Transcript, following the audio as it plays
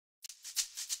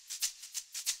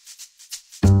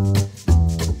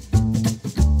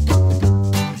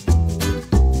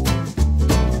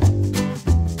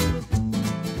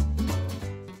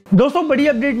दोस्तों बड़ी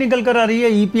अपडेट निकल कर आ रही है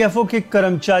ईपीएफओ के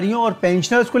कर्मचारियों और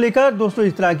पेंशनर्स को लेकर। दोस्तों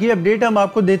इस तरह की अपडेट हम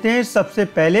आपको देते हैं सबसे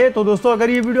पहले। तो दोस्तों अगर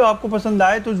ये वीडियो आपको पसंद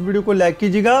आए तो इस वीडियो को लाइक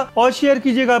कीजिएगा और शेयर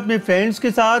कीजिएगा अपने फ्रेंड्स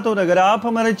के साथ। और अगर आप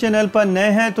हमारे चैनल पर नए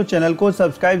हैं तो चैनल को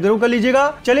सब्सक्राइब जरूर कर लीजिएगा।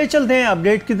 चलिए चलते हैं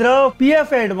अपडेट की तरफ।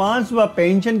 पीएफ एडवांस व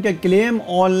पेंशन के क्लेम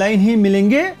ऑनलाइन ही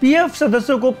मिलेंगे। पीएफ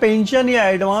सदस्यों को पेंशन या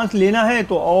एडवांस लेना है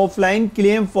तो ऑफलाइन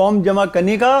क्लेम फॉर्म जमा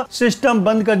करने का सिस्टम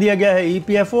बंद कर दिया गया है।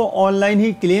 ईपीएफओ ऑनलाइन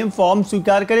ही क्लेम फॉर्म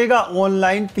स्वीकार करेगा।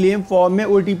 ऑनलाइन क्लेम फॉर्म में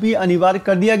ओटीपी अनिवार्य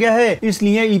कर दिया गया है।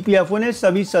 इसलिए ईपीएफओ ने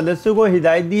सभी सदस्यों को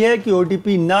हिदायत दी है कि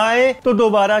ओटीपी ना आए तो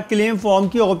दोबारा क्लेम फॉर्म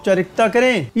की औपचारिकता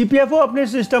करें। ईपीएफओ अपने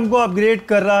सिस्टम को अपग्रेड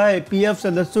कर रहा है। पीएफ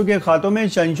सदस्यों के खातों में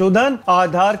संशोधन,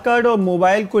 आधार कार्ड और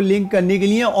मोबाइल को लिंक करने के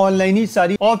लिए ऑनलाइन ही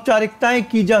सारी औपचारिकताएं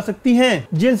की जा सकती हैं।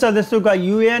 जिन सदस्यों का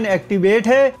यूएन एक्टिवेट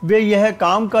है वे यह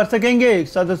काम कर सकेंगे।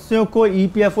 सदस्यों को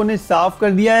ईपीएफओ ने साफ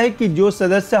कर दिया है कि जो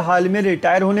सदस्य हाल में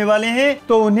रिटायर होने वाले हैं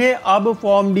तो उन्हें अब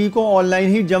फॉर्म डी को ऑनलाइन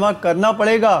ही जमा करना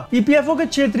पड़ेगा। ईपीएफओ के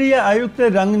क्षेत्रीय आयुक्त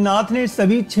रंगनाथ ने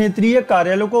सभी क्षेत्रीय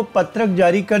कार्यालयों को पत्रक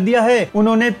जारी कर दिया है।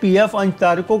 उन्होंने पीएफ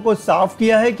अंशधारकों को साफ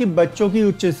किया है कि बच्चों की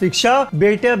उच्च शिक्षा,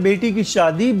 बेटा बेटी की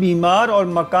शादी, बीमार और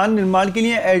मकान निर्माण के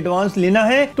लिए एडवांस लेना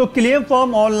है तो क्लेम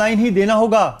फॉर्म ऑनलाइन ही देना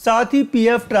होगा। साथ ही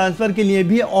पीएफ ट्रांसफर के लिए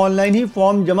भी ऑनलाइन ही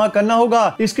फॉर्म जमा करना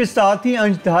होगा। इसके साथ ही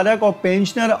अंशधारक और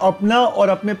पेंशनर अपना और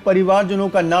अपने परिवारजनों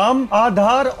का नाम,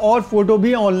 आधार और फोटो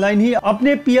भी ऑनलाइन ही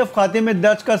अपने पीएफ खाते में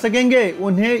दर्ज कर सकेंगे।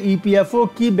 उन्हें ईपीएफओ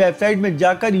की वेबसाइट में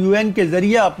जाकर यूएन के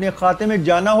जरिए अपने खाते में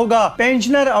जाना होगा।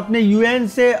 पेंशनर अपने यूएन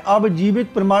से अब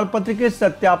जीवित प्रमाण पत्र के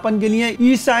सत्यापन के लिए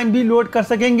ई साइन भी लोड कर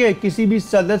सकेंगे। किसी भी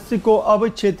सदस्य को अब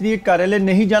क्षेत्रीय कार्यालय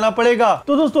नहीं जाना पड़ेगा।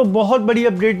 तो दोस्तों बहुत बड़ी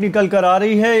अपडेट निकल कर आ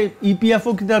रही है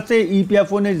ईपीएफओ की तरफ से।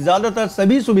 ईपीएफओ ने ज्यादातर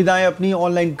सभी सुविधाएं अपनी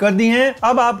ऑनलाइन कर दी हैं।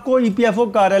 अब आपको ईपीएफओ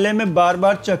कार्यालय में बार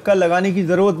बार चक्कर लगाने की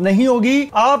जरूरत नहीं होगी।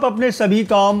 आप अपने सभी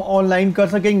काम ऑनलाइन कर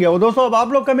सकेंगे। और दोस्तों अब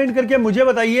आप लोग कमेंट करके मुझे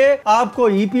बताइए आपको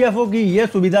ईपीएफओ की यह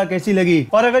सुविधा कैसी लगी।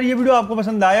 और अगर ये वीडियो आपको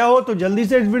पसंद आया हो तो जल्दी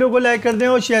से इस वीडियो को लाइक कर दें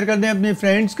और शेयर कर दें अपने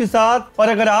फ्रेंड्स के साथ। और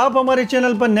अगर आप हमारे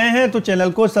चैनल पर नए हैं तो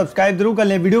चैनल को सब्सक्राइब जरूर कर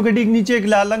लें। वीडियो के ठीक नीचे एक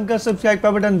लाल रंग का सब्सक्राइब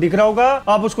का बटन दिख रहा होगा,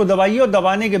 आप उसको दबाइए और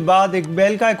दबाने के बाद एक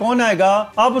बेल का आइकॉन आएगा,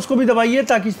 आप उसको भी दबाइए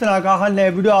ताकि इस तरह का हर नया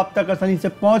वीडियो आप तक आसानी से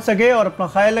पहुंच सके। और अपना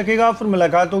ख्याल रखेगा, फिर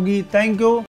मुलाकात होगी। Thank you.